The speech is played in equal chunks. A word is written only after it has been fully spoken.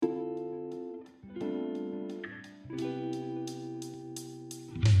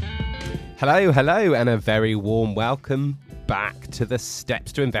Hello, and a very warm welcome back to the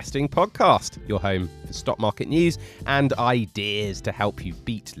Steps to Investing podcast, your home for stock market news and ideas to help you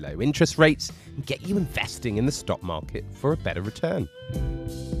beat low interest rates and get you investing in the stock market for a better return.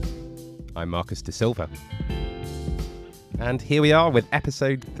 I'm Marcus De Silva, and here we are with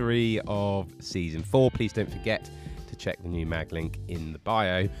episode 3 of season 4. Please don't forget to check the new mag link in the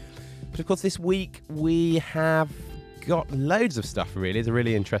bio. But of course, this week we have got loads of stuff, really. It's a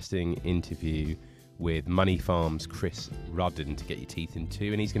really interesting interview with Money Farm's Chris Rudden to get your teeth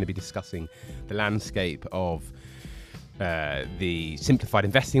into, and he's going to be discussing the landscape of the simplified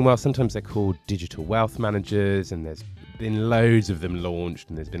investing world. Sometimes they're called digital wealth managers, and there's been loads of them launched,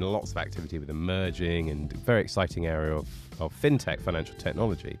 and there's been lots of activity with emerging and very exciting area of fintech, financial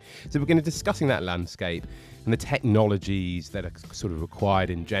technology. So we're going to be discussing that landscape and the technologies that are sort of required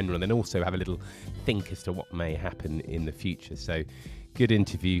in general, and then also have a little think as to what may happen in the future. So good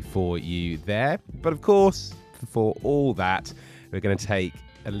interview for you there. But of course, for all that, we're going to take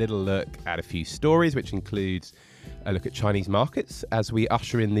a little look at a few stories, which includes a look at Chinese markets as we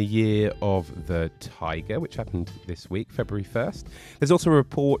usher in the year of the tiger, which happened this week, February 1st. There's also a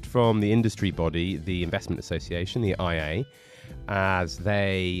report from the industry body, the Investment Association, the IA, as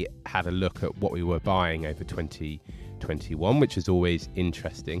they had a look at what we were buying over 2021, which is always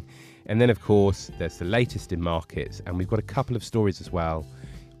interesting. And then, of course, there's the latest in markets, and we've got a couple of stories as well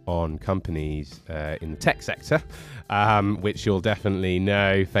on companies in the tech sector, which you'll definitely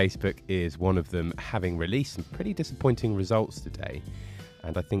know. Facebook is one of them, having released some pretty disappointing results today.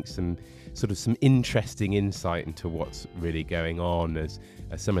 And I think some interesting insight into what's really going on as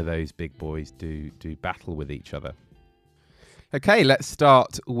some of those big boys do battle with each other. Okay, let's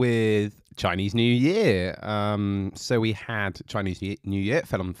start with Chinese New Year. So we had Chinese New Year. It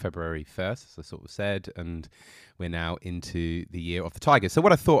fell on February 1st, as I sort of said, and we're now into the year of the tiger. So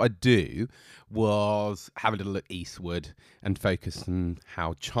what I thought I'd do was have a little look eastward and focus on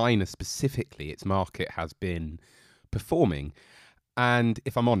how China specifically, its market, has been performing. And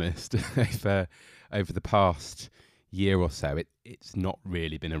if I'm honest, over the past year or so, it's not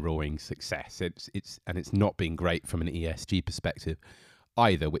really been a roaring success. It's not been great from an ESG perspective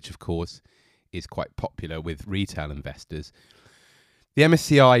either, which of course is quite popular with retail investors. The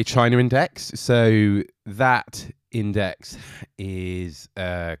MSCI China Index, so that index is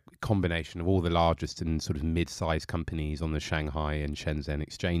a combination of all the largest and sort of mid-sized companies on the Shanghai and Shenzhen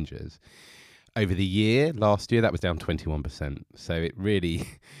exchanges. Over the year, last year, that was down 21%. So it really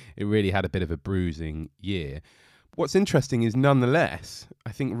had a bit of a bruising year. What's interesting is, nonetheless,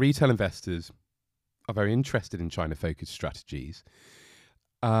 I think retail investors are very interested in China-focused strategies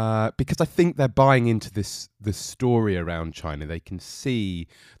because I think they're buying into the story around China. They can see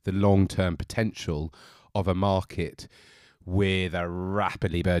the long-term potential of a market with a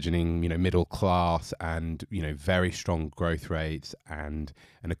rapidly burgeoning, middle class and, very strong growth rates and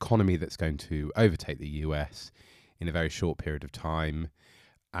an economy that's going to overtake the US in a very short period of time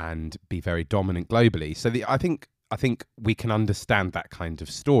and be very dominant globally. So I think we can understand that kind of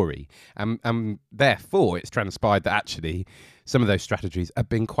story. And therefore, it's transpired that actually some of those strategies have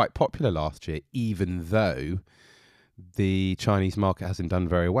been quite popular last year, even though the Chinese market hasn't done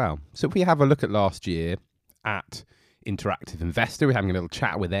very well. So if we have a look at last year at Interactive Investor, we're having a little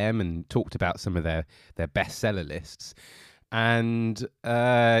chat with them and talked about some of their bestseller lists. And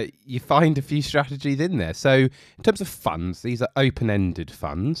you find a few strategies in there. So in terms of funds, these are open-ended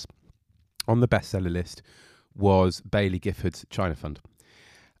funds. On the bestseller list was Baillie Gifford's China Fund.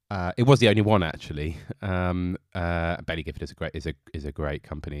 It was the only one, actually. Baillie Gifford is a great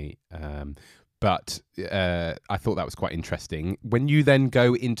company, but I thought that was quite interesting. When you then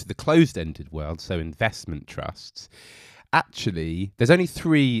go into the closed-ended world, so investment trusts, actually, there's only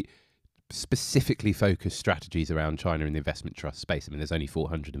 3 specifically focused strategies around China in the investment trust space. I mean, there's only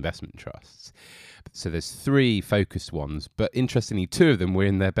 400 investment trusts. So there's 3 focused ones, but interestingly, 2 of them were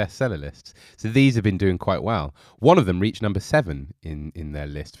in their bestseller lists. So these have been doing quite well. One of them reached number 7 in their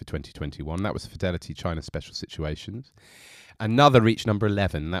list for 2021. That was Fidelity China Special Situations. Another reached number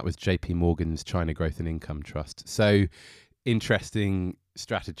 11. That was JP Morgan's China Growth and Income Trust. So interesting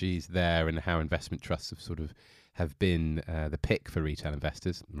strategies there, and how investment trusts have been the pick for retail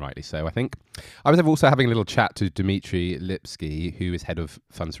investors, rightly so, I think. I was also having a little chat to Dmitry Lipsky, who is head of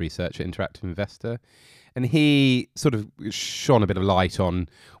funds research at Interactive Investor, and he sort of shone a bit of light on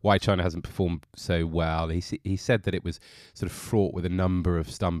why China hasn't performed so well. He said that it was sort of fraught with a number of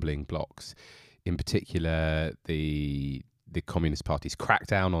stumbling blocks, in particular the Communist Party's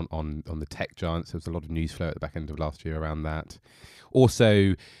crackdown on the tech giants. There was a lot of news flow at the back end of last year around that.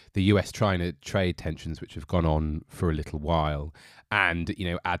 Also, the US-China trade tensions, which have gone on for a little while, and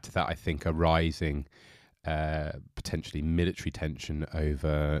add to that, I think, a rising potentially military tension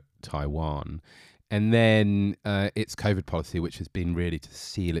over Taiwan. And then its COVID policy, which has been really to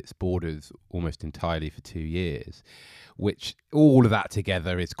seal its borders almost entirely for 2 years, which all of that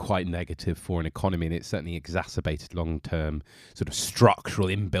together is quite negative for an economy. And it's certainly exacerbated long-term sort of structural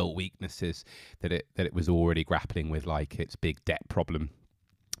inbuilt weaknesses that it was already grappling with, like its big debt problem,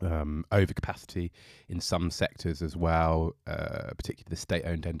 overcapacity in some sectors as well, particularly the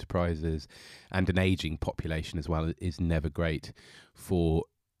state-owned enterprises, and an aging population as well is never great for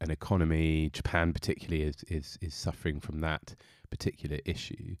an economy. Japan particularly is suffering from that particular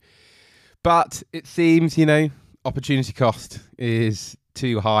issue. But it seems, opportunity cost is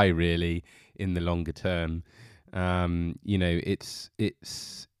too high really in the longer term. It's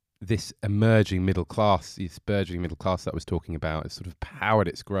this emerging middle class, this burgeoning middle class that I was talking about, has sort of powered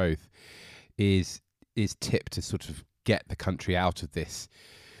its growth, is tipped to sort of get the country out of this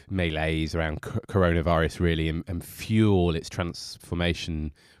malaise around coronavirus really, and fuel its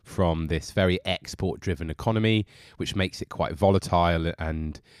transformation from this very export-driven economy, which makes it quite volatile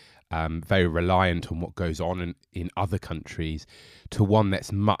and very reliant on what goes on in other countries, to one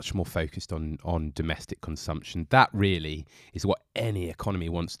that's much more focused on domestic consumption. That really is what any economy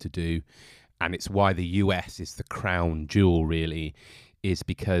wants to do, and it's why the US is the crown jewel really, is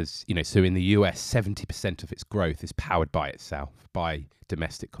because, so in the US, 70% of its growth is powered by itself, by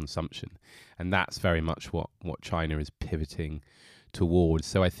domestic consumption. And that's very much what China is pivoting towards.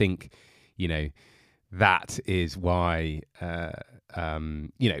 So I think, that is why,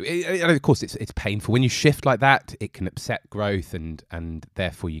 and of course it's painful. When you shift like that, it can upset growth and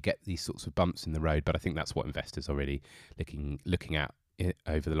therefore you get these sorts of bumps in the road. But I think that's what investors are really looking at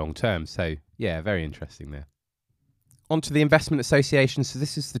over the long term. So yeah, very interesting there. Onto the Investment Association. So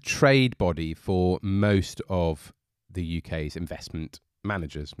this is the trade body for most of the UK's investment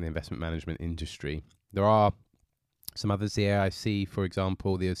managers from the investment management industry. There are some others, the AIC, for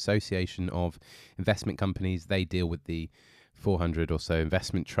example, the Association of Investment Companies. They deal with the 400 or so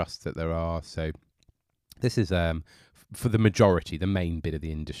investment trusts that there are. So this is for the majority, the main bit of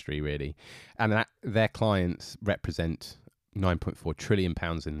the industry, really. And their clients represent £9.4 trillion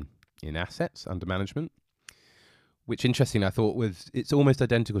in assets under management, which, interesting, I thought it's almost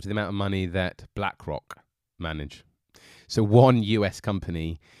identical to the amount of money that BlackRock manage. So one US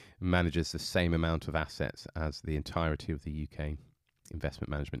company manages the same amount of assets as the entirety of the UK investment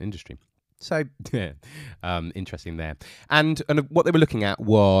management industry. So, yeah, interesting there. And what they were looking at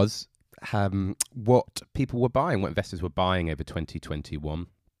was what people were buying, what investors were buying over 2021.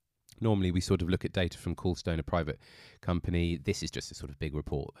 Normally, we sort of look at data from Coolstone, a private company. This is just a sort of big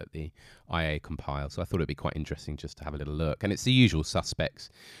report that the IA compiles. So I thought it'd be quite interesting just to have a little look. And it's the usual suspects,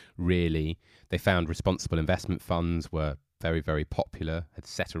 really. They found responsible investment funds were very, very popular, had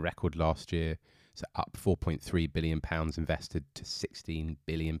set a record last year. So up £4.3 billion invested to £16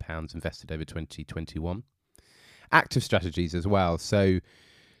 billion invested over 2021. Active strategies as well. So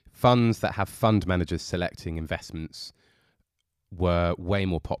funds that have fund managers selecting investments were way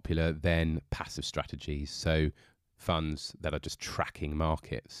more popular than passive strategies. So funds that are just tracking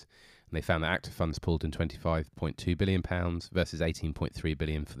markets. And they found that active funds pulled in £25.2 billion versus £18.3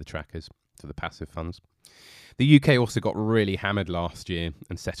 billion for the trackers, for the passive funds. The UK also got really hammered last year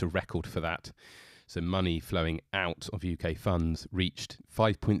and set a record for that. So money flowing out of UK funds reached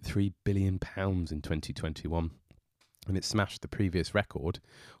 £5.3 billion in 2021. And it smashed the previous record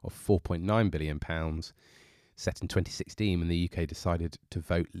of £4.9 billion set in 2016 when the UK decided to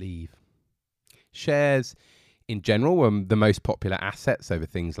vote leave. Shares in general were the most popular assets over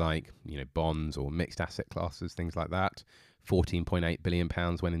things like, bonds or mixed asset classes, things like that. £14.8 billion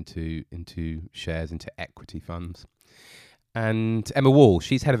went into shares, into equity funds. And Emma Wall,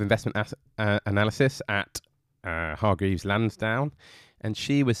 she's head of investment analysis at Hargreaves Lansdown, and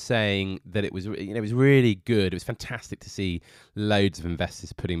she was saying that it was really good. It was fantastic to see loads of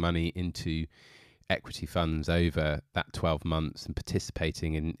investors putting money into equity funds over that 12 months and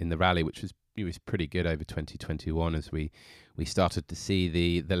participating in the rally, which was pretty good over 2021 as we started to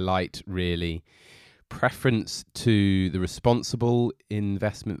see the light really. Preference to the responsible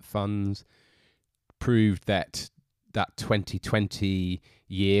investment funds proved that 2020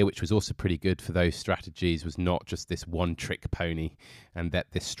 year, which was also pretty good for those strategies, was not just this one trick pony, and that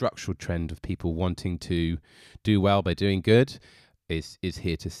this structural trend of people wanting to do well by doing good is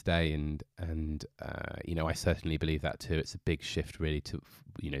here to stay. And I certainly believe that too. It's a big shift really to,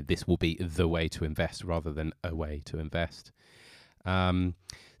 this will be the way to invest rather than a way to invest.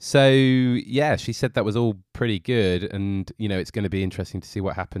 So yeah, she said that was all pretty good, and it's going to be interesting to see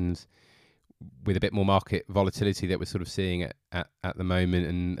what happens with a bit more market volatility that we're sort of seeing at the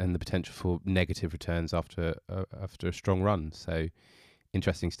moment, and the potential for negative returns after a strong run. So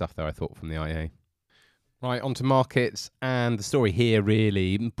interesting stuff there, I thought, from the IA. Right, onto markets, and the story here,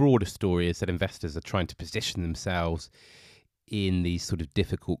 really, broader story, is that investors are trying to position themselves in these sort of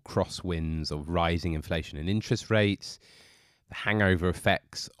difficult crosswinds of rising inflation and interest rates, the hangover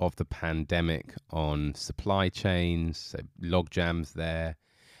effects of the pandemic on supply chains, so log jams there,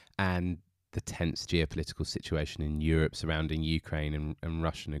 and the tense geopolitical situation in Europe surrounding Ukraine and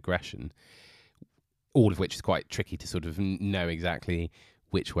Russian aggression, all of which is quite tricky to sort of know exactly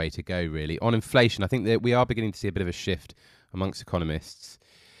which way to go, really. On inflation, I think that we are beginning to see a bit of a shift amongst economists,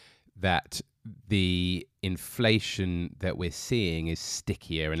 that the inflation that we're seeing is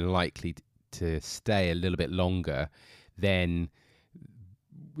stickier and likely to stay a little bit longer than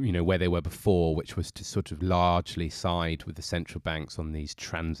where they were before, which was to sort of largely side with the central banks on these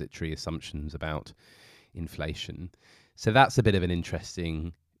transitory assumptions about inflation. So that's a bit of an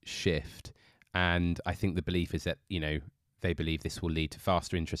interesting shift. And I think the belief is that, they believe this will lead to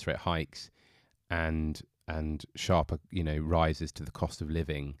faster interest rate hikes and sharper, rises to the cost of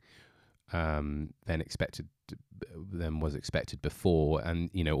living than was expected before. And,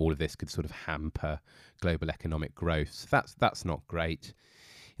 all of this could sort of hamper global economic growth. So that's not great.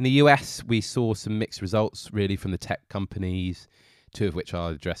 In the US, we saw some mixed results, really, from the tech companies, two of which I'll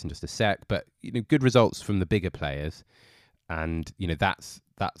address in just a sec. But good results from the bigger players, and that's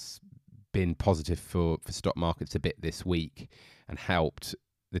been positive for stock markets a bit this week, and helped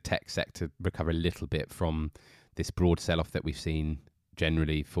the tech sector recover a little bit from this broad sell-off that we've seen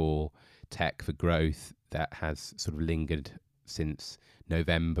generally for tech, for growth, that has sort of lingered since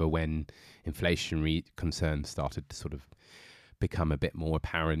November, when inflationary concerns started to sort of become a bit more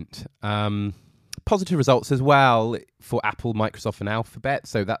apparent. Positive results as well for Apple, Microsoft, and Alphabet.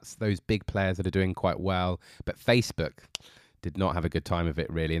 So that's those big players that are doing quite well. But Facebook did not have a good time of it,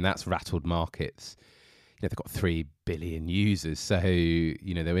 really, and that's rattled markets. They've got 3 billion users, so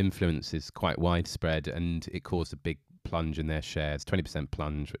their influence is quite widespread, and it caused a big plunge in their shares, 20%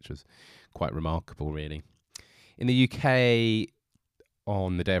 plunge, which was quite remarkable, really. In the UK,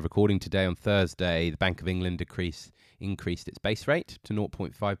 on the day of recording today, on Thursday, the Bank of England increased its base rate to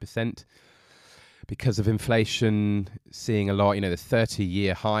 0.5% because of inflation seeing a lot. The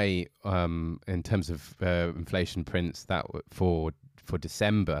 30-year high in terms of inflation prints that for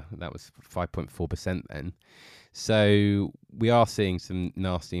December, that was 5.4% then. So we are seeing some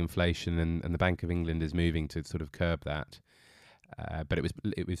nasty inflation, and the Bank of England is moving to sort of curb that. But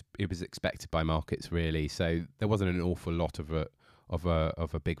it was expected by markets, really. So there wasn't an awful lot of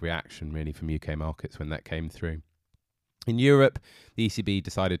a big reaction, really, from UK markets when that came through. In Europe, the ECB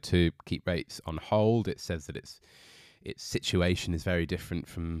decided to keep rates on hold. It says that its situation is very different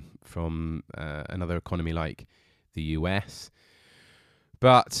from another economy like the US.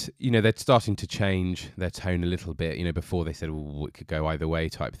 But, they're starting to change their tone a little bit. Before they said, it could go either way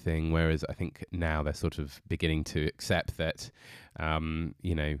type thing. Whereas I think now they're sort of beginning to accept that,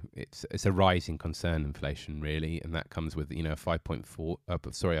 it's a rising concern, inflation, really. And that comes with, a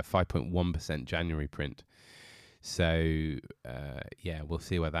 5.1% January print. So, we'll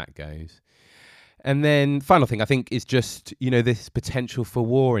see where that goes. And then final thing, I think, is just, this potential for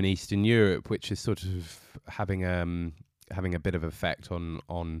war in Eastern Europe, which is sort of having a bit of effect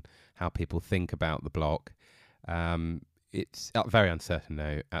on how people think about the bloc. It's very uncertain,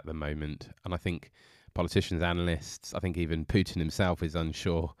 though, at the moment. And I think politicians, analysts, I think even Putin himself is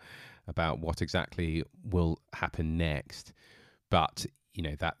unsure about what exactly will happen next. But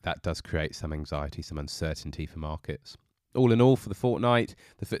that does create some anxiety, some uncertainty for markets. All in all, for the fortnight,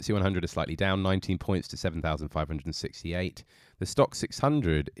 the FTSE 100 is slightly down 19 points to 7,568. The Stoxx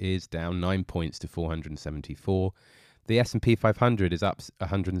 600 is down 9 points to 474. The S&P 500 is up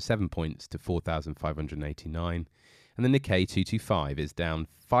 107 points to 4,589. And the Nikkei 225 is down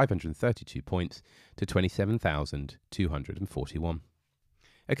 532 points to 27,241.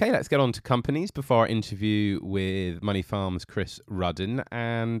 Okay, let's get on to companies before our interview with Money Farm's Chris Rudden.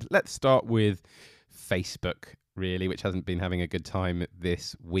 And let's start with Facebook, really, which hasn't been having a good time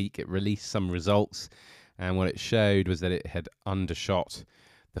this week. It released some results, and what it showed was that it had undershot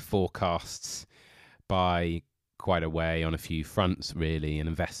the forecasts by quite a way on a few fronts, really, and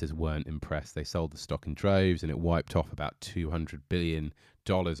investors weren't impressed. They sold the stock in droves, and it wiped off about $200 billion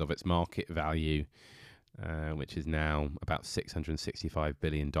of its market value, which is now about $665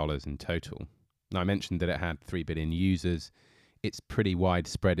 billion in total. Now, I mentioned that it had 3 billion users. It's pretty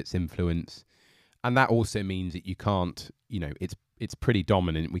widespread, its influence. And that also means that you can't, it's pretty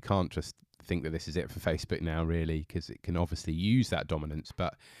dominant. We can't just think that this is it for Facebook now, really, because it can obviously use that dominance.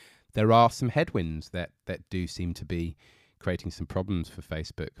 But there are some headwinds that do seem to be creating some problems for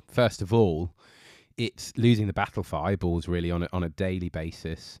Facebook. First of all, it's losing the battle for eyeballs really on a daily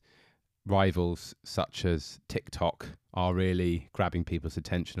basis. Rivals such as TikTok are really grabbing people's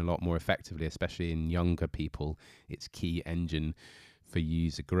attention a lot more effectively, especially in younger people. It's key engine for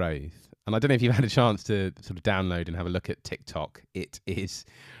user growth. And I don't know if you've had a chance to sort of download and have a look at TikTok. It is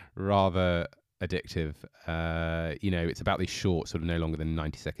rather addictive. It's about these short, sort of no longer than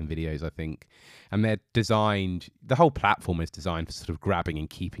 90-second videos, I think. And they're designed, the whole platform is designed for sort of grabbing and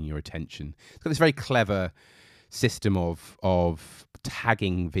keeping your attention. It's got this very clever system of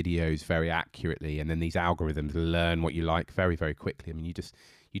tagging videos very accurately, and then these algorithms learn what you like very, very quickly. I mean,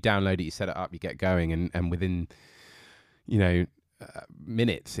 you download it, you set it up, you get going, and within,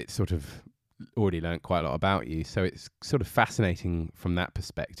 minutes, it's sort of already learned quite a lot about you. So it's sort of fascinating from that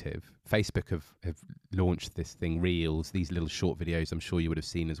perspective. Facebook have launched this thing, Reels, these little short videos I'm sure you would have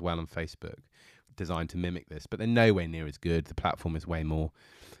seen as well on Facebook, designed to mimic this, but they're nowhere near as good. The platform is way more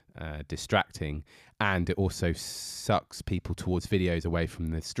distracting, and it also sucks people towards videos away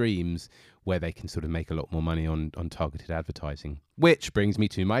from the streams where they can sort of make a lot more money on targeted advertising. Which brings me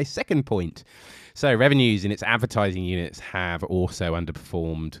to my second point. So revenues in its advertising units have also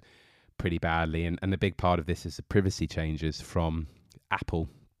underperformed pretty badly, and a big part of this is the privacy changes from Apple,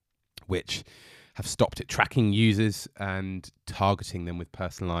 which have stopped it tracking users and targeting them with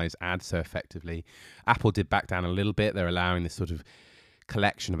personalized ads so effectively. Apple did back down a little bit. They're allowing this sort of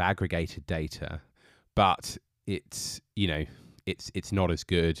collection of aggregated data, but it's not as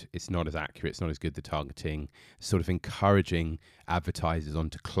good, it's not as accurate, it's not as good, the targeting, sort of encouraging advertisers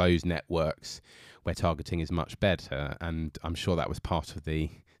onto closed networks where targeting is much better. And I'm sure that was part of the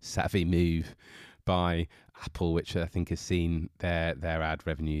savvy move by Apple, which I think has seen their ad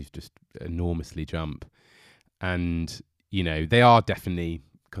revenues just enormously jump. And they are definitely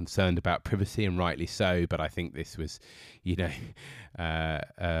concerned about privacy, and rightly so, but I think this was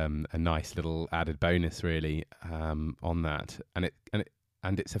a nice little added bonus really on that, and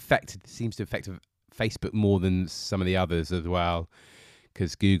it's affected, seems to affect Facebook more than some of the others as well,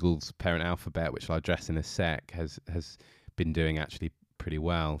 because Google's parent Alphabet, which I'll address in a sec, has been doing actually pretty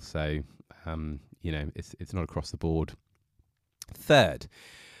well. So it's not across the board. Third,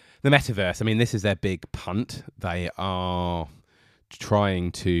 the metaverse. I mean, this is their big punt. They are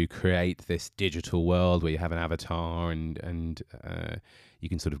trying to create this digital world where you have an avatar and you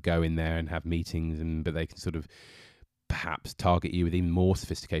can sort of go in there and have meetings, but they can sort of perhaps target you with even more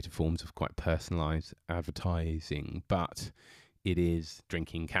sophisticated forms of quite personalized advertising. But it is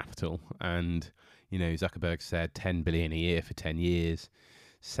drinking capital, and Zuckerberg said 10 billion a year for 10 years.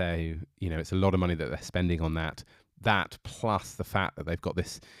 So it's a lot of money that they're spending on that. That plus the fact that they've got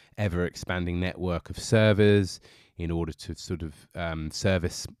this ever expanding network of servers in order to sort of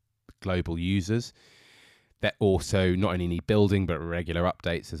service global users. That also not only need building but regular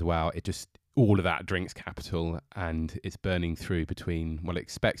updates as well. It just, all of that drinks capital, and it's burning through between, well, it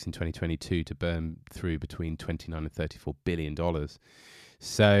expects in 2022 to burn through between $29 and $34 billion.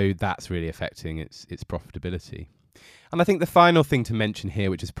 So that's really affecting its profitability. And I think the final thing to mention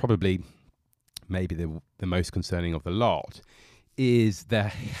here, which is probably maybe the most concerning of the lot, is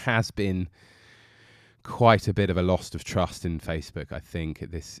there has been quite a bit of a loss of trust in Facebook, I think,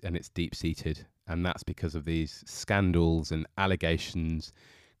 at this, and it's deep-seated, and that's because of these scandals and allegations,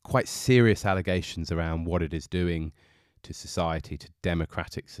 quite serious allegations around what it is doing to society, to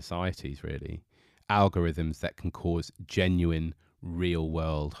democratic societies, really. Algorithms that can cause genuine,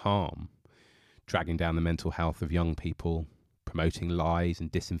 real-world harm, dragging down the mental health of young people, promoting lies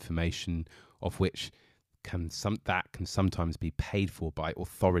and disinformation, of which can sometimes be paid for by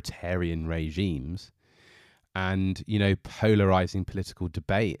authoritarian regimes, and polarizing political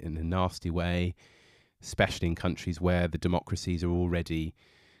debate in a nasty way, especially in countries where the democracies are already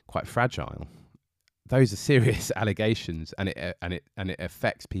quite fragile. Those are serious allegations, and it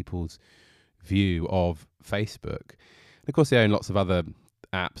affects people's view of Facebook. And of course, they own lots of other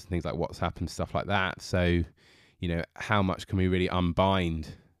apps and things like WhatsApp and stuff like that. So, how much can we really unbind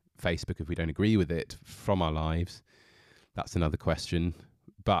Facebook if we don't agree with it from our lives? That's another question.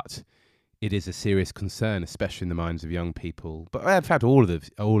 But it is a serious concern, especially in the minds of young people. But in fact, all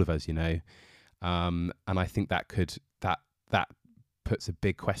of us, and I think that puts a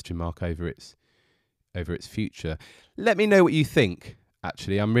big question mark over its future. Let me know what you think.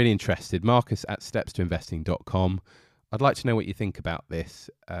 Actually, I'm really interested. Marcus at stepstoinvesting.com. I'd like to know what you think about this,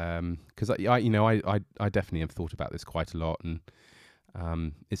 because I definitely have thought about this quite a lot,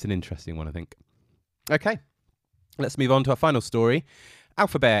 and it's an interesting one, I think. Okay, let's move on to our final story.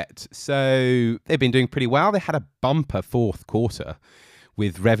 Alphabet. So they've been doing pretty well. They had a bumper fourth quarter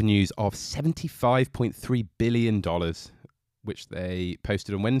with revenues of $75.3 billion, which they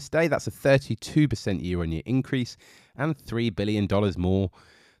posted on Wednesday. That's a 32% year-on-year increase and $3 billion more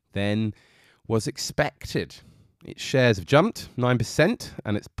than was expected. Its shares have jumped 9%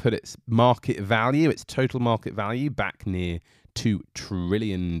 and it's put its market value, its total market value, back near $2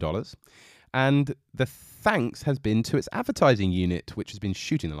 trillion. And the thanks has been to its advertising unit, which has been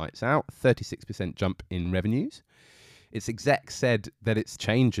shooting the lights out, 36% jump in revenues. Its exec said that its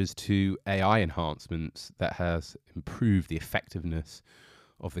changes to AI enhancements that has improved the effectiveness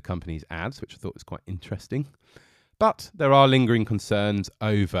of the company's ads, which I thought was quite interesting. But there are lingering concerns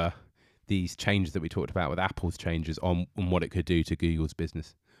over these changes that we talked about with Apple's changes on what it could do to Google's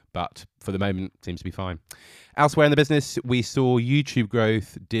business. But for the moment, it seems to be fine. Elsewhere in the business, we saw YouTube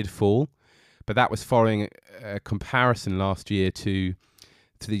growth did fall, but that was following a comparison last year to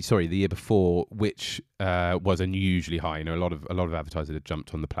the year before, which was unusually high. You know, a lot of advertisers had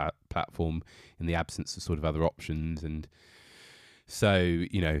jumped on the platform in the absence of sort of other options, and so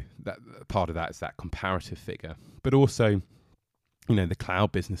you know that part of that is that comparative figure. But also, you know, the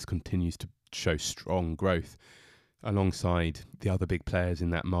cloud business continues to show strong growth alongside the other big players in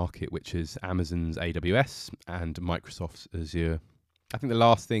that market, which is Amazon's AWS and Microsoft's Azure. I think the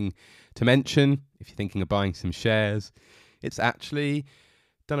last thing to mention, if you're thinking of buying some shares, it's actually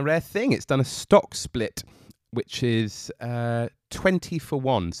done a rare thing. It's done a stock split, which is 20 for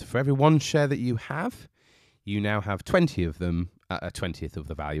 1. So for every one share that you have, you now have 20 of them at a 20th of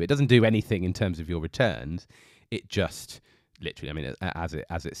the value. It doesn't do anything in terms of your returns. It just literally, I mean, as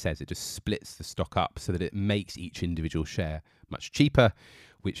it says, it just splits the stock up so that it makes each individual share much cheaper,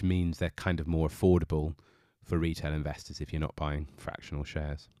 which means they're kind of more affordable for retail investors if you're not buying fractional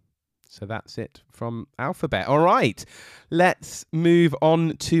shares. So that's it from Alphabet. All right, let's move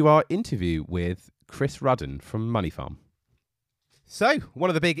on to our interview with Chris Rudden from Money Farm. So, one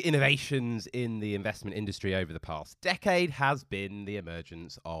of the big innovations in the investment industry over the past decade has been the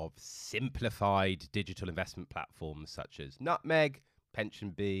emergence of simplified digital investment platforms such as Nutmeg,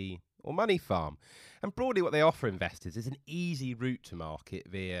 PensionBee, or Money Farm. And broadly, what they offer investors is an easy route to market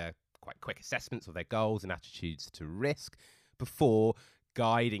via quite quick assessments of their goals and attitudes to risk before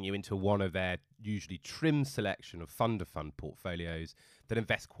guiding you into one of their usually trimmed selection of fund-of-fund portfolios that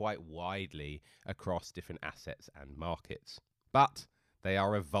invest quite widely across different assets and markets. But they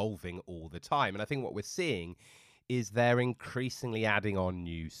are evolving all the time. And I think what we're seeing is they're increasingly adding on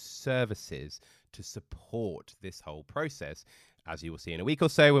new services to support this whole process, as you will see in a week or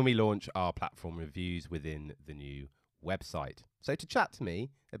so when we launch our platform reviews within the new website. So to chat to me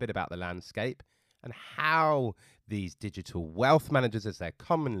a bit about the landscape and how these digital wealth managers, as they're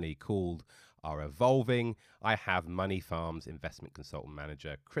commonly called, are evolving, I have Money Farm's investment consultant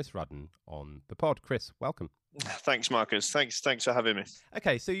manager, Chris Rudden, on the pod. Chris, welcome. Thanks, Marcus. Thanks for having me.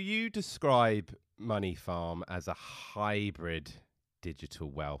 Okay, so you describe Money Farm as a hybrid digital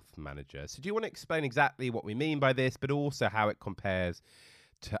wealth manager. So do you want to explain exactly what we mean by this, but also how it compares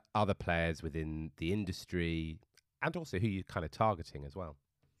to other players within the industry and also who you're kind of targeting as well?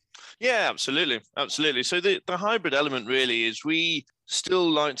 Yeah, absolutely. So the hybrid element really is we still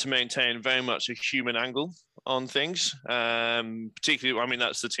like to maintain very much a human angle on things. Particularly, I mean,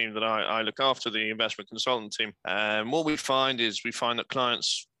 that's the team that I look after, the investment consultant team. What we find that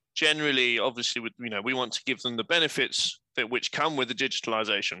clients generally, obviously, we want to give them the benefits which come with the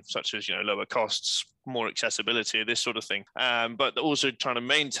digitalization, such as lower costs, more accessibility, this sort of thing. But also trying to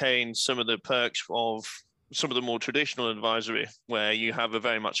maintain some of the perks of some of the more traditional advisory, where you have a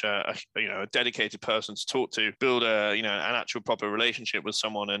very much a dedicated person to talk to, build an actual proper relationship with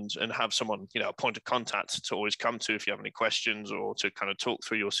someone, and have someone, a point of contact to always come to if you have any questions or to kind of talk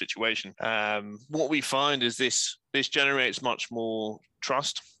through your situation. What we find is this generates much more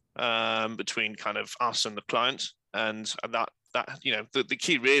trust between kind of us and the client, and that the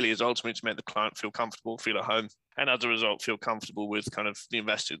key really is ultimately to make the client feel comfortable, feel at home, and as a result feel comfortable with kind of the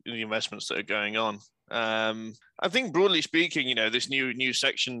investments that are going on. I think broadly speaking, this new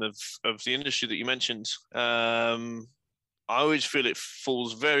section of the industry that you mentioned, I always feel it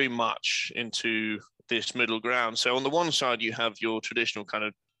falls very much into this middle ground. So on the one side, you have your traditional kind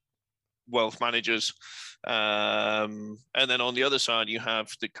of wealth managers, and then on the other side, you have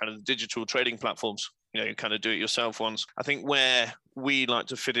the kind of digital trading platforms. You kind of do it yourself ones. I think where we like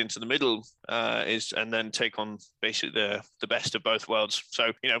to fit into the middle is, and then take on basically the best of both worlds.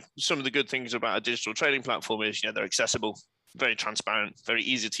 So, some of the good things about a digital trading platform is, they're accessible. very transparent, very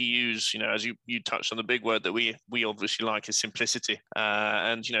easy to use. As you touched on, the big word that we obviously like is simplicity,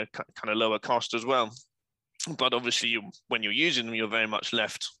 and kind of lower cost as well. But obviously, when you're using them, you're very much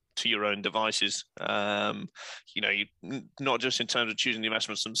left to your own devices. You not just in terms of choosing the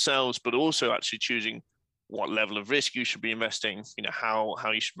investments themselves, but also actually choosing what level of risk you should be investing, how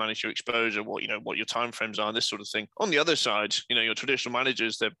you should manage your exposure, what your timeframes are, this sort of thing. On the other side, your traditional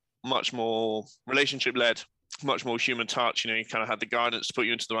managers, they're much more relationship led, much more human touch. You kind of had the guidance to put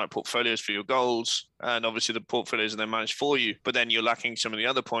you into the right portfolios for your goals. And obviously the portfolios are then managed for you, but then you're lacking some of the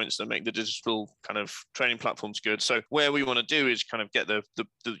other points that make the digital kind of trading platforms good. So where we want to do is kind of get the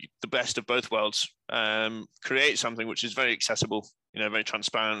best of both worlds, create something which is very accessible, very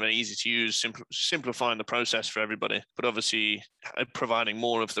transparent, very easy to use, simplifying the process for everybody, but obviously providing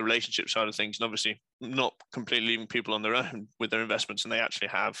more of the relationship side of things, and obviously not completely leaving people on their own with their investments, and they actually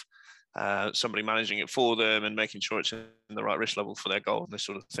have somebody managing it for them and making sure it's in the right risk level for their goal and this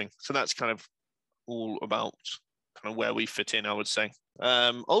sort of thing. So that's kind of all about kind of where we fit in, I would say.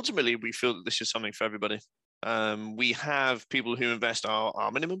 Ultimately, we feel that this is something for everybody. We have people who invest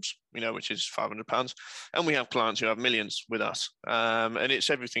our minimums, which is £500, and we have clients who have millions with us, and it's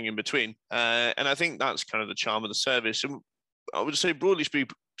everything in between. And I think that's kind of the charm of the service. And I would say, broadly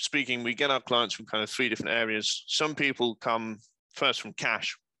speaking, we get our clients from kind of three different areas. Some people come first from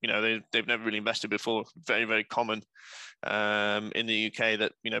cash. They've never really invested before. Very, very common in the UK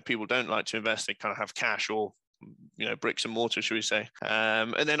that, people don't like to invest. They kind of have cash or, bricks and mortar, should we say.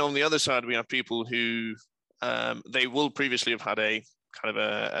 And then on the other side, we have people who they will previously have had a kind of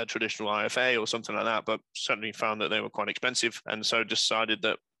a traditional IFA or something like that, but certainly found that they were quite expensive. And so decided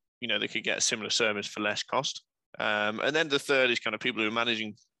that, they could get a similar service for less cost. And then the third is kind of people who are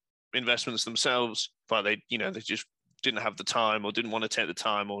managing investments themselves, but they just didn't have the time or didn't want to take the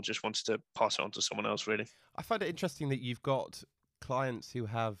time or just wanted to pass it on to someone else, really. I find it interesting that you've got clients who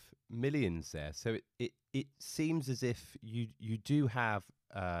have millions there. So it seems as if you do have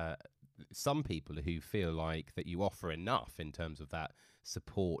some people who feel like that you offer enough in terms of that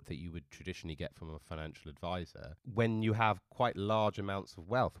support that you would traditionally get from a financial advisor when you have quite large amounts of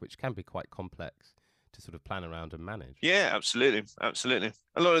wealth, which can be quite complex to sort of plan around and manage. Yeah, absolutely. Absolutely.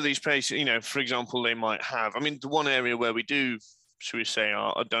 A lot of these places, for example, they might have, the one area where we do, should we say,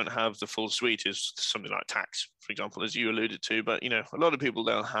 don't have the full suite is something like tax, for example, as you alluded to. But, a lot of people,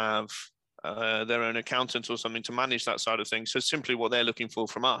 they'll have their own accountant or something to manage that side of things. So simply what they're looking for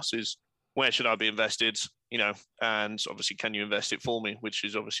from us is, where should I be invested? And obviously, can you invest it for me? Which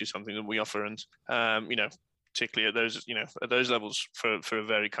is obviously something that we offer. And, particularly at those levels for a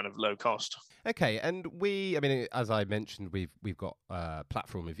very kind of low cost. Okay, and as I mentioned, we've got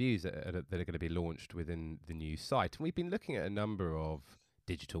platform reviews that are going to be launched within the new site, and we've been looking at a number of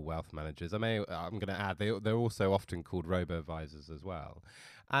digital wealth managers. I'm going to add they're also often called robo-advisors as well,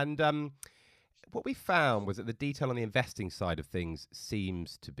 and what we found was that the detail on the investing side of things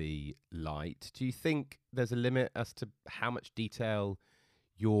seems to be light. Do you think there's a limit as to how much detail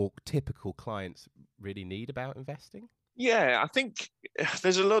your typical clients really need about investing? Yeah, I think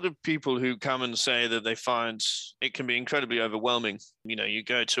there's a lot of people who come and say that they find it can be incredibly overwhelming. You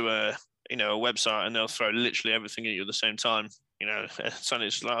go to a website and they'll throw literally everything at you at the same time. Suddenly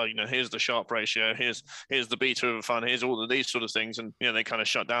it's like, here's the Sharpe ratio, here's the beta of a fund, here's all of these sort of things, and they kind of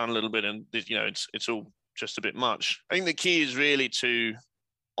shut down a little bit, and it's all just a bit much. I think the key is really to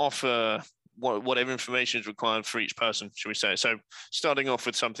offer whatever information is required for each person, should we say. So starting off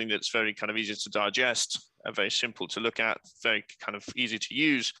with something that's very kind of easy to digest, very simple to look at, very kind of easy to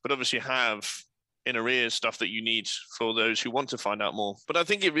use, but obviously have in arrears stuff that you need for those who want to find out more. But I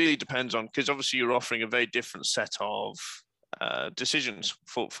think it really depends on, because obviously you're offering a very different set of decisions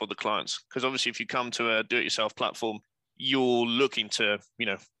for the clients. Because obviously if you come to a do-it-yourself platform, you're looking to,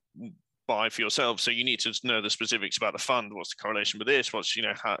 buy for yourself. So you need to know the specifics about the fund. What's the correlation with this? What's,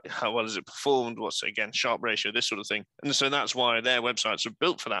 how well has it performed? What's, again, Sharpe ratio, this sort of thing. And so that's why their websites are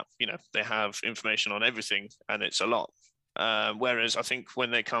built for that. They have information on everything, and it's a lot. Whereas I think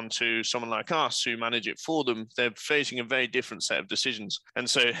when they come to someone like us who manage it for them, they're facing a very different set of decisions. And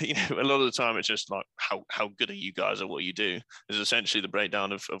so, a lot of the time it's just like, how good are you guys at what you do is essentially the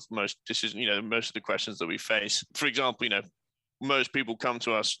breakdown of most decisions, most of the questions that we face. For example, most people come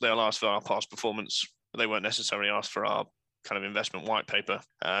to us, they'll ask for our past performance. They won't necessarily ask for our kind of investment white paper,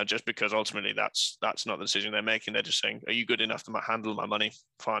 just because ultimately that's not the decision they're making. They're just saying, are you good enough to handle my money?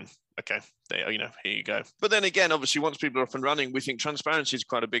 Fine. Okay. Here you go. But then again, obviously, once people are up and running, we think transparency is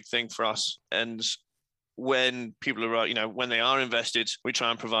quite a big thing for us. And when people are, when they are invested, we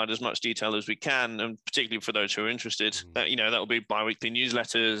try and provide as much detail as we can, and particularly for those who are interested, that will be bi-weekly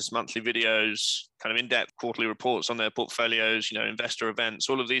newsletters, monthly videos, kind of in-depth quarterly reports on their portfolios, investor events,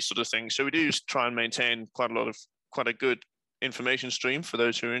 all of these sort of things. So we do try and maintain quite a good information stream for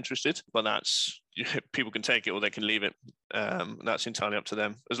those who are interested, but that's, people can take it or they can leave it. That's entirely up to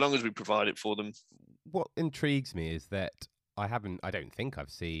them, as long as we provide it for them. What intrigues me is that I don't think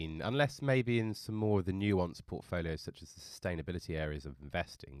I've seen, unless maybe in some more of the nuanced portfolios, such as the sustainability areas of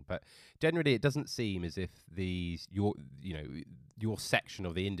investing. But generally, it doesn't seem as if your section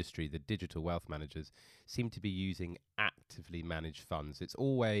of the industry, the digital wealth managers, seem to be using actively managed funds. It's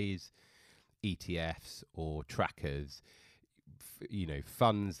always ETFs or trackers,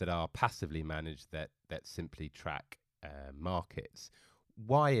 funds that are passively managed that simply track markets.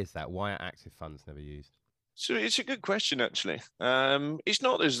 Why is that? Why are active funds never used? So it's a good question, actually. It's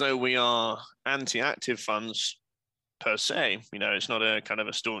not as though we are anti-active funds per se. It's not a kind of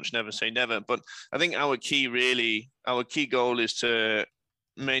a staunch never say never. But I think our key goal is to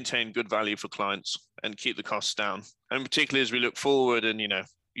maintain good value for clients and keep the costs down. And particularly as we look forward and,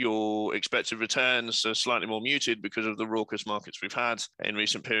 your expected returns are slightly more muted because of the raucous markets we've had in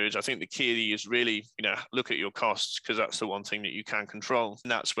recent periods. I think the key is really, look at your costs, because that's the one thing that you can control. And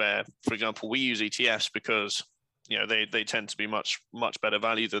that's where, for example, we use ETFs because, they tend to be much, much better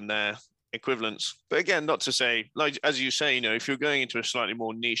value than their equivalents. But again, not to say, like, as you say, if you're going into a slightly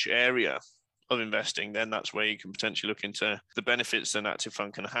more niche area of investing, then that's where you can potentially look into the benefits an active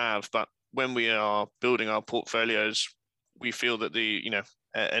fund can have. But when we are building our portfolios, we feel that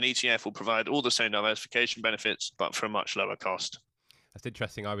an ETF will provide all the same diversification benefits, but for a much lower cost. That's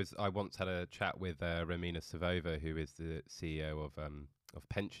interesting. I once had a chat with Romina Savova, who is the CEO of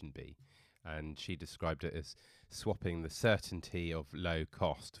PensionBee, and she described it as swapping the certainty of low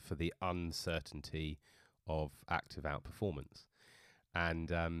cost for the uncertainty of active outperformance.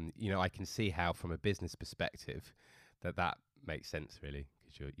 And I can see how, from a business perspective, that makes sense, really.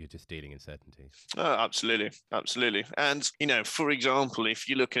 You're just dealing in certainty. Oh, absolutely. And, for example, if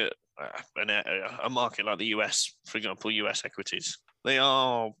you look at a market like the US, for example, US equities, they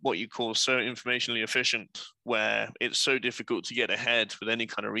are what you call so informationally efficient, where it's so difficult to get ahead with any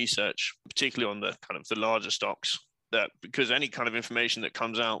kind of research, particularly on the kind of the larger stocks, that because any kind of information that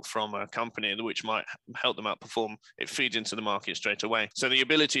comes out from a company which might help them outperform, it feeds into the market straight away. So the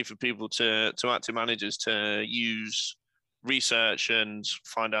ability for people to active managers to use research and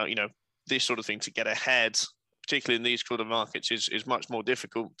find out, this sort of thing to get ahead, particularly in these sort of markets, is much more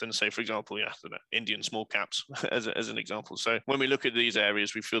difficult than, say, for example, Indian small caps as an example. So when we look at these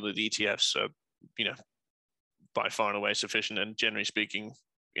areas, we feel that the ETFs are, by far and away sufficient. And generally speaking,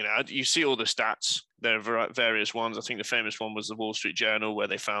 you see all the stats. There are various ones. I think the famous one was the Wall Street Journal, where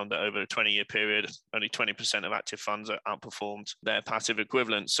they found that over a 20-year period, only 20% of active funds are outperformed their passive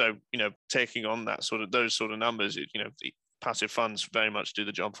equivalent. So, taking on those sort of numbers, the passive funds very much do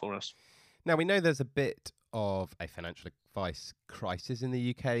the job for us. Now, we know there's a bit of a financial advice crisis in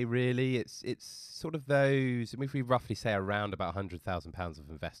the UK, really. It's sort of those, if we roughly say around about £100,000 of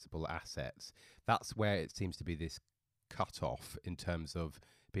investable assets, that's where it seems to be this cut-off in terms of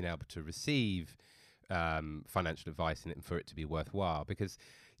being able to receive financial advice and for it to be worthwhile. Because,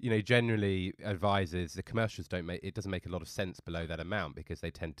 generally advisors, the commercials it doesn't make a lot of sense below that amount, because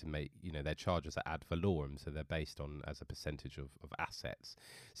they tend to make, their charges are ad valorem, so they're based on as a percentage of assets.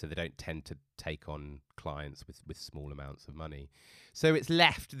 So they don't tend to take on clients with small amounts of money. So it's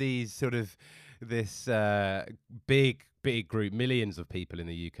left this big group, millions of people in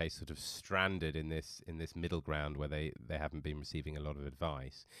the UK, sort of stranded in this middle ground where they haven't been receiving a lot of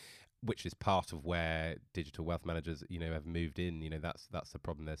advice, which is part of where digital wealth managers, have moved in. That's the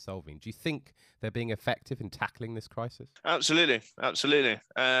problem they're solving. Do you think they're being effective in tackling this crisis? Absolutely.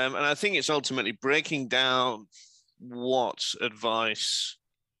 And I think it's ultimately breaking down what advice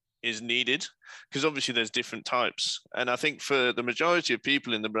is needed, because obviously there's different types. And I think for the majority of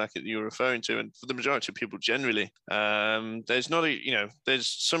people in the bracket that you're referring to, and for the majority of people generally, there's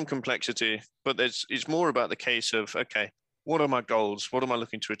some complexity, but it's more about the case of, okay, what are my goals? What am I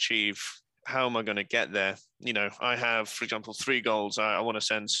looking to achieve? How am I going to get there? I have, for example, 3 goals. I want to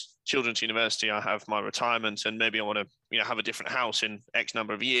send children to university. I have my retirement, and maybe I want to, have a different house in X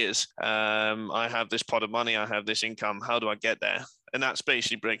number of years. I have this pot of money. I have this income. How do I get there? And that's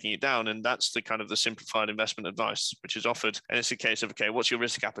basically breaking it down. And that's the kind of the simplified investment advice, which is offered. And it's a case of, okay, what's your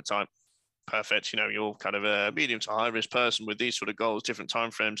risk appetite? Perfect. You're kind of a medium to high risk person with these sort of goals, different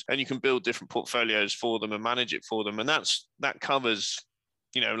timeframes, and you can build different portfolios for them and manage it for them. And that covers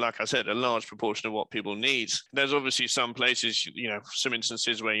like I said, a large proportion of what people need. There's obviously some places, some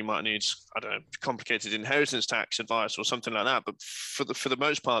instances where you might need, I don't know, complicated inheritance tax advice or something like that. But for the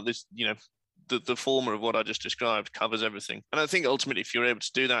most part, this, the former of what I just described covers everything. And I think ultimately, if you're able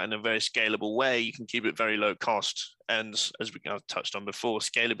to do that in a very scalable way, you can keep it very low cost. And as we touched on before,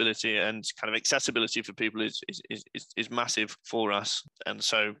 scalability and kind of accessibility for people is massive for us. And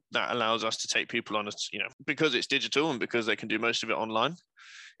so that allows us to take people on, because it's digital and because they can do most of it online.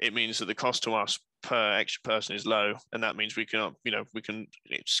 It means that the cost to us per extra person is low, and that means we can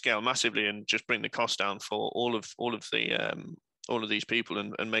scale massively and just bring the cost down for all of these people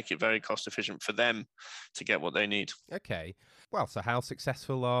and make it very cost efficient for them to get what they need. Okay. Well, so how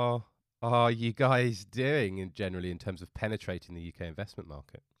successful are you guys doing generally in terms of penetrating the UK investment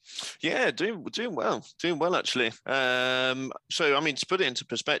market? Yeah, doing well actually. So I mean, to put it into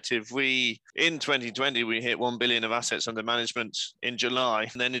perspective, in 2020 we hit 1 billion of assets under management in July,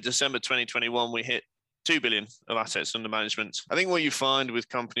 and then in December 2021 we hit 2 billion of assets under management. I think what you find with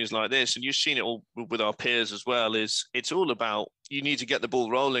companies like this, and you've seen it all with our peers as well, is it's all about, you need to get the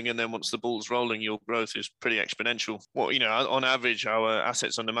ball rolling, and then once the ball's rolling, your growth is pretty exponential. Well, on average, our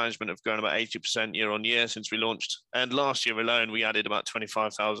assets under management have grown about 80% year on year since we launched. And last year alone, we added about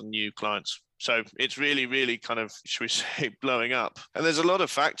 25,000 new clients. So it's really, really kind of, should we say, blowing up. And there's a lot of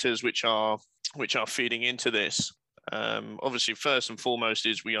factors which are feeding into this. Obviously, first and foremost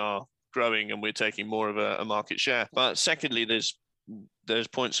is we are growing and we're taking more of a market share. But secondly, there's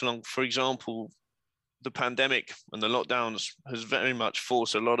points along, for example, the pandemic and the lockdowns has very much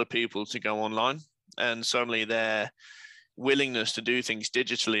forced a lot of people to go online, and suddenly their willingness to do things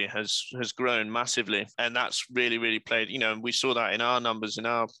digitally has grown massively. And that's really, really played, and we saw that in our numbers, in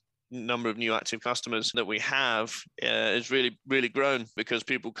our number of new active customers that we have is really, really grown, because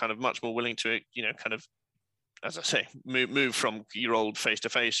people kind of much more willing to, kind of, as I say, move from your old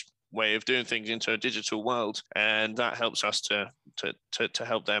face-to-face way of doing things into a digital world, and that helps us to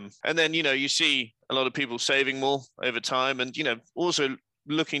help them. And then you see a lot of people saving more over time, and also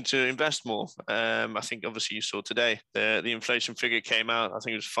looking to invest more. I think obviously you saw today the inflation figure came out. I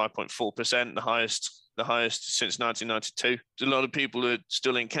think it was 5.4%, the highest since 1992. A lot of people are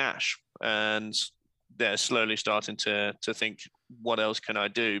still in cash, and they're slowly starting to think, what else can I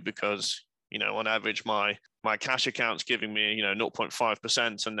do? Because on average, my cash account's giving me,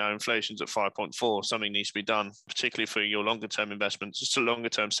 0.5%, and now inflation's at 5.4. Something needs to be done, particularly for your longer term investments, just a longer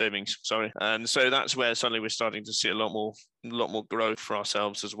term savings. Sorry. And so that's where suddenly we're starting to see a lot more growth for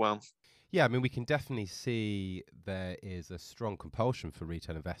ourselves as well. Yeah, I mean, we can definitely see there is a strong compulsion for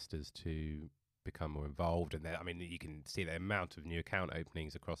retail investors to become more involved, and I mean, you can see the amount of new account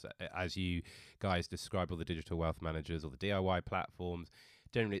openings across, as you guys describe, all the digital wealth managers or the DIY platforms.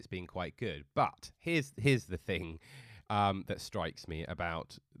 Generally, it's been quite good. But here's the thing that strikes me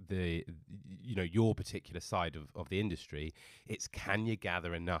about your particular side of the industry. It's, can you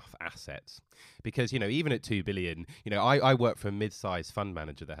gather enough assets? Because even at 2 billion, I work for a mid-sized fund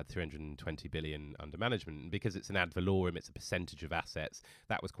manager that had 320 billion under management, and because it's an ad valorem, it's a percentage of assets.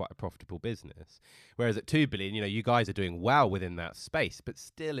 That was quite a profitable business. Whereas at 2 billion, you guys are doing well within that space, but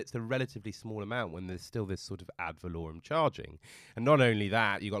still it's a relatively small amount when there's still this sort of ad valorem charging. And not only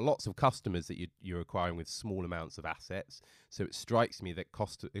that, you've got lots of customers that you're acquiring with small amounts of assets. So it strikes me that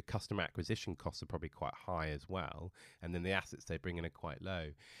customer acquisition costs are probably quite high as well, and then the assets they bring in are quite low.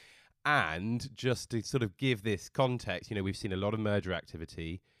 And just to sort of give this context, we've seen a lot of merger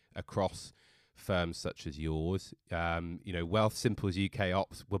activity across firms such as yours. Wealthsimple's UK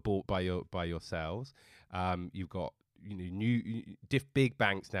ops were bought by yourselves. You've got big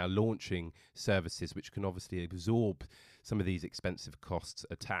banks now launching services which can obviously absorb some of these expensive costs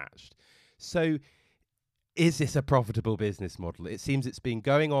attached. So is this a profitable business model? It seems it's been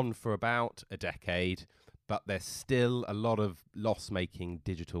going on for about a decade, but there's still a lot of loss-making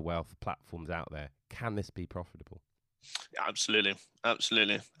digital wealth platforms out there. Can this be profitable? Absolutely.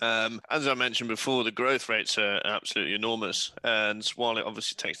 As I mentioned before, the growth rates are absolutely enormous. And while it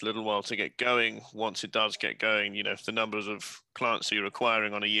obviously takes a little while to get going, once it does get going, the numbers of clients that you're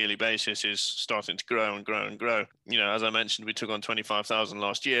acquiring on a yearly basis is starting to grow and grow and grow. As I mentioned, we took on 25,000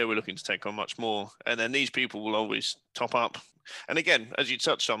 last year. We're looking to take on much more. And then these people will always top up. And again, as you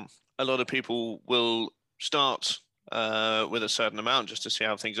touched on, a lot of people will start with a certain amount just to see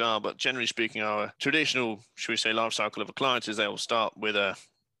how things are. But generally speaking, our traditional, should we say, life cycle of a client is they'll start with a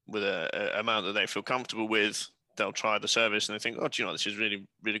amount that they feel comfortable with. They'll try the service and they think, this is really,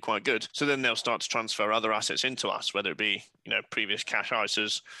 really quite good. So then they'll start to transfer other assets into us, whether it be, previous cash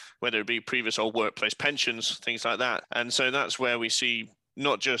ISAs, whether it be previous old workplace pensions, things like that. And so that's where we see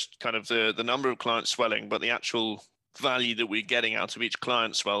not just kind of the number of clients swelling, but the actual value that we're getting out of each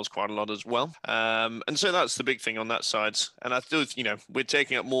client swells quite a lot as well. And so that's the big thing on that side. And I do, we're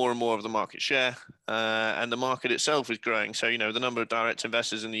taking up more and more of the market share, and the market itself is growing. So, the number of direct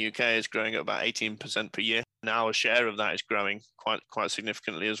investors in the UK is growing at about 18% per year. And our share of that is growing quite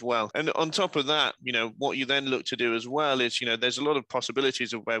significantly as well. And on top of that, what you then look to do as well is, there's a lot of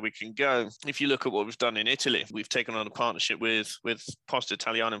possibilities of where we can go. If you look at what we've done in Italy, we've taken on a partnership with Poste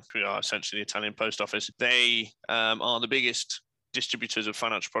Italiane, who are essentially the Italian post office. They are the biggest distributors of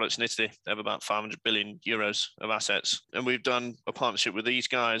financial products in Italy. They have about 500 billion euros of assets. And we've done a partnership with these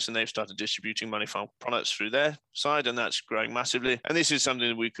guys, and they've started distributing money fund products through their side, and that's growing massively. And this is something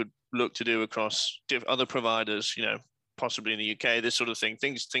that we could look to do across other providers, possibly in the UK, this sort of thing,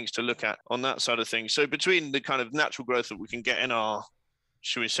 things to look at on that side of things. So between the kind of natural growth that we can get in our,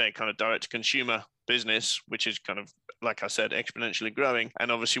 should we say, kind of direct to consumer business, which is kind of, like I said, exponentially growing, and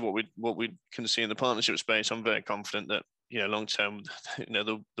obviously what we can see in the partnership space, I'm very confident that, long term,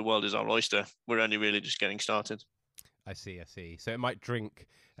 the world is our oyster. We're only really just getting started. I see. So it might drink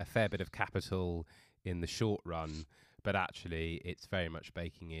a fair bit of capital in the short run, but actually it's very much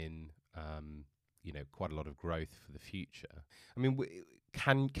baking in, quite a lot of growth for the future. I mean,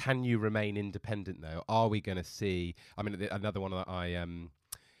 can you remain independent though? Are we going to see? I mean, another one that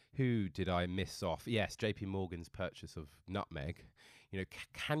who did I miss off? Yes, JP Morgan's purchase of Nutmeg.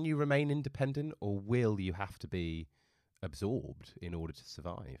 Can you remain independent, or will you have to be absorbed in order to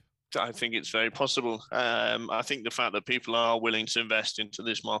survive? I think it's very possible. I think the fact that people are willing to invest into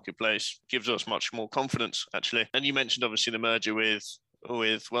this marketplace gives us much more confidence, actually. And you mentioned obviously the merger with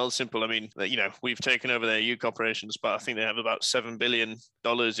Wealthsimple. I mean, we've taken over their UK operations, but I think they have about $7 billion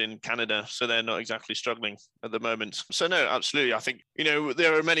in Canada, so they're not exactly struggling at the moment. So no, absolutely. I think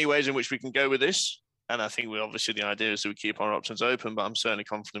there are many ways in which we can go with this. And I think obviously the idea is that we keep our options open, but I'm certainly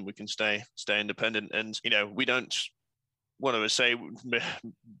confident we can stay independent. And we don't want to say,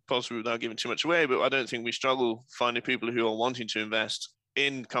 possibly without giving too much away, but I don't think we struggle finding people who are wanting to invest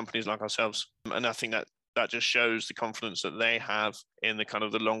in companies like ourselves. And I think that just shows the confidence that they have in the kind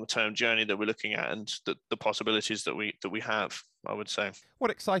of the long-term journey that we're looking at, and the possibilities that we have, I would say.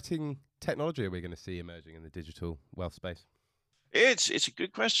 What exciting technology are we going to see emerging in the digital wealth space? It's a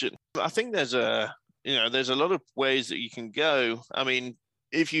good question. I think there's a lot of ways that you can go. I mean,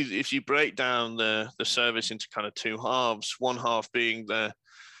 if you break down the service into kind of two halves, one half being the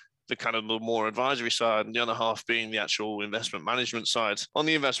kind of the more advisory side, and the other half being the actual investment management side. On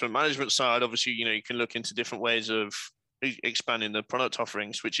the investment management side, obviously, you can look into different ways of expanding the product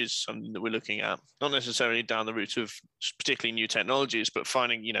offerings, which is something that we're looking at, not necessarily down the route of particularly new technologies, but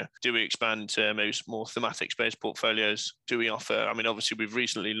finding, do we expand to maybe more thematic space portfolios? Do we offer, I mean, obviously we've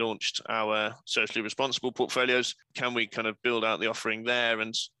recently launched our socially responsible portfolios. Can we kind of build out the offering there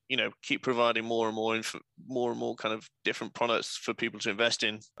and, keep providing more and more kind of different products for people to invest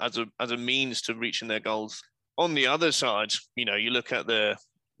in as a means to reaching their goals? On the other side, you look at the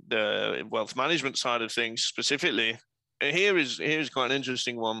wealth management side of things specifically. Here's quite an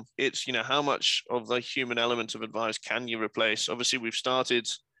interesting one. It's, how much of the human element of advice can you replace? Obviously, we've started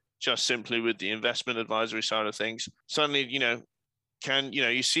just simply with the investment advisory side of things. Suddenly,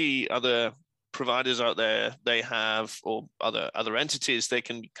 you see other providers out there, they have, or other entities, they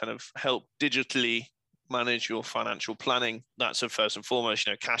can kind of help digitally manage your financial planning. That's first and foremost,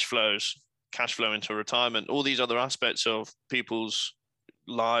 cash flow into retirement, all these other aspects of people's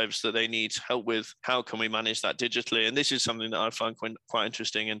lives that they need help with. How can we manage that digitally? And this is something that I find quite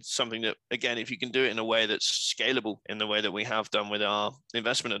interesting, and something that, again, if you can do it in a way that's scalable in the way that we have done with our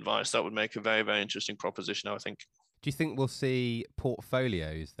investment advice, that would make a very, very interesting proposition, I think. Do you think we'll see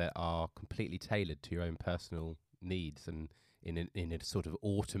portfolios that are completely tailored to your own personal needs and in a sort of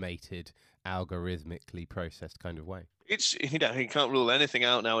automated, algorithmically processed kind of way? It's, you can't rule anything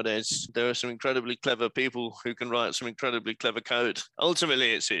out nowadays. There are some incredibly clever people who can write some incredibly clever code.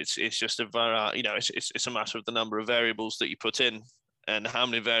 Ultimately, it's just it's a matter of the number of variables that you put in, and how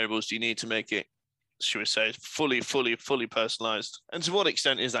many variables do you need to make it, should we say, fully personalized. And to what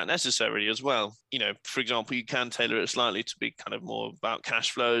extent is that necessary as well? For example, you can tailor it slightly to be kind of more about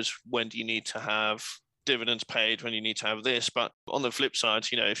cash flows. When do you need to have dividends paid, when you need to have this? But on the flip side,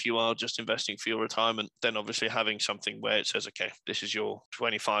 if you are just investing for your retirement, then obviously having something where it says, okay, this is your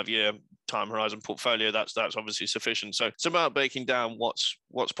 25-year time horizon portfolio, that's obviously sufficient. So it's about breaking down what's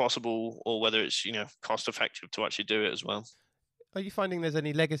possible, or whether it's cost effective to actually do it as well. Are you finding there's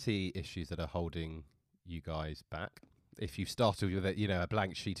any legacy issues that are holding you guys back? If you started with a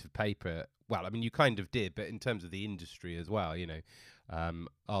blank sheet of paper, well, I mean, you kind of did, but in terms of the industry as well,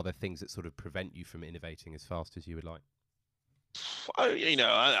 are there things that sort of prevent you from innovating as fast as you would like?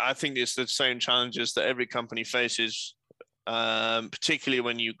 I think it's the same challenges that every company faces, particularly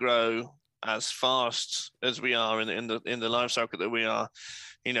when you grow as fast as we are in the life cycle that we are.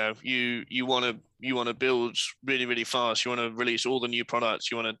 You want to build really, really fast. You want to release all the new products.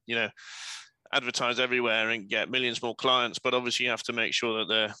 You want to advertise everywhere and get millions more clients. But obviously, you have to make sure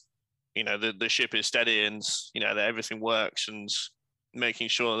that the ship is steady and that everything works, and making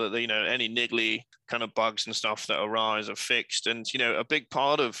sure that any niggly kind of bugs and stuff that arise are fixed. And a big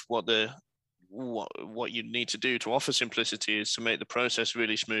part of what you need to do to offer simplicity is to make the process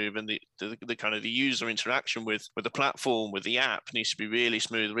really smooth, and the kind of the user interaction with the platform, with the app, needs to be really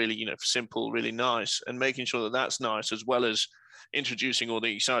smooth, really simple, really nice, and making sure that that's nice, as well as introducing all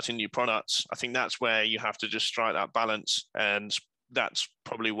the exciting new products. I think that's where you have to just strike that balance, and that's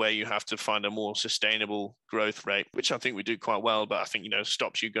probably where you have to find a more sustainable growth rate, which I think we do quite well, but I think,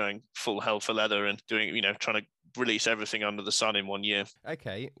 stops you going full hell for leather and doing, trying to release everything under the sun in 1 year.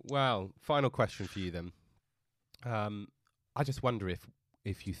 Okay, well, final question for you then. I just wonder if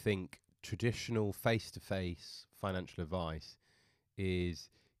you think traditional face-to-face financial advice is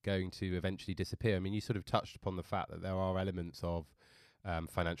going to eventually disappear. I mean, you sort of touched upon the fact that there are elements of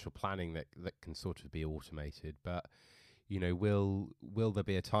financial planning that can sort of be automated, but will there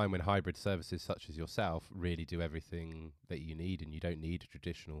be a time when hybrid services such as yourself really do everything that you need and you don't need a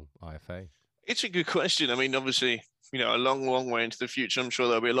traditional IFA? It's a good question. I mean, obviously, a long, long way into the future, I'm sure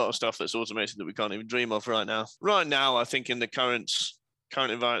there'll be a lot of stuff that's automated that we can't even dream of right now. Right now, I think in the current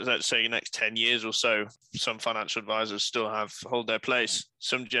environment, let's say next 10 years or so, some financial advisors still hold their place.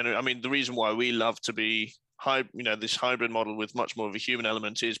 The reason why we love to be this hybrid model with much more of a human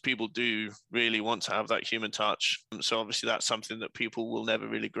element is people do really want to have that human touch. So obviously that's something that people will never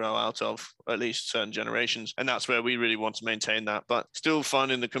really grow out of, at least certain generations. And that's where we really want to maintain that, but still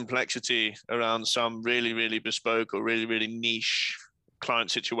finding the complexity around some really, really bespoke or really, really niche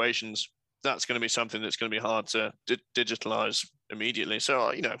client situations. That's going to be something that's going to be hard to digitalize immediately. So,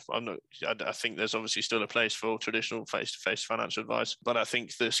 I think there's obviously still a place for traditional face-to-face financial advice, but I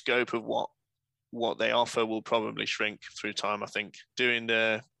think the scope of what they offer will probably shrink through time. I think doing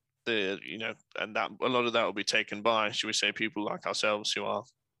and that a lot of that will be taken by, should we say, people like ourselves who are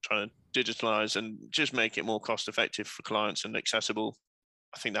trying to digitalize and just make it more cost effective for clients and accessible.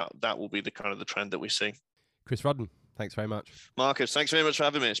 I think that will be the kind of the trend that we see. Chris Rudden, thanks very much. Marcus, thanks very much for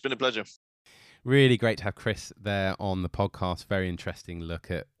having me. It's been a pleasure. Really great to have Chris there on the podcast. Very interesting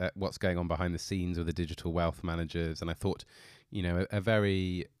look at what's going on behind the scenes with the digital wealth managers. And I thought, a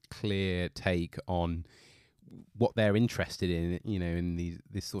very clear take on what they're interested in, in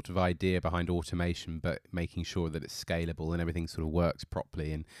this sort of idea behind automation, but making sure that it's scalable and everything sort of works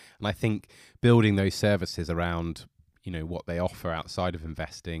properly. And I think building those services around, what they offer outside of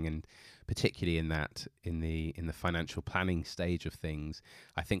investing, and particularly in the financial planning stage of things,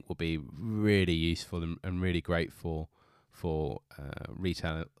 I think will be really useful and really great for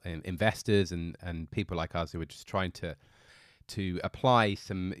retail investors and people like us who are just trying to apply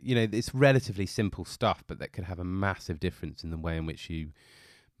some, it's relatively simple stuff, but that could have a massive difference in the way in which you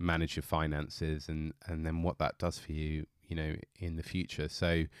manage your finances and then what that does for you, in the future.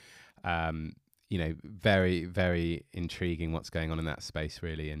 So, very, very intriguing what's going on in that space,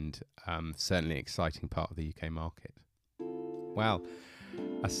 really, and certainly an exciting part of the UK market. Well,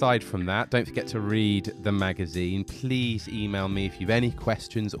 aside from that, don't forget to read the magazine. Please email me if you've any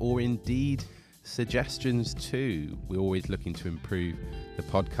questions or indeed suggestions too. We're always looking to improve the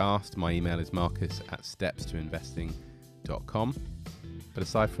podcast. My email is marcus@stepstoinvesting.com. But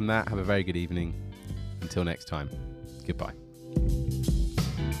aside from that, have a very good evening. Until next time, goodbye.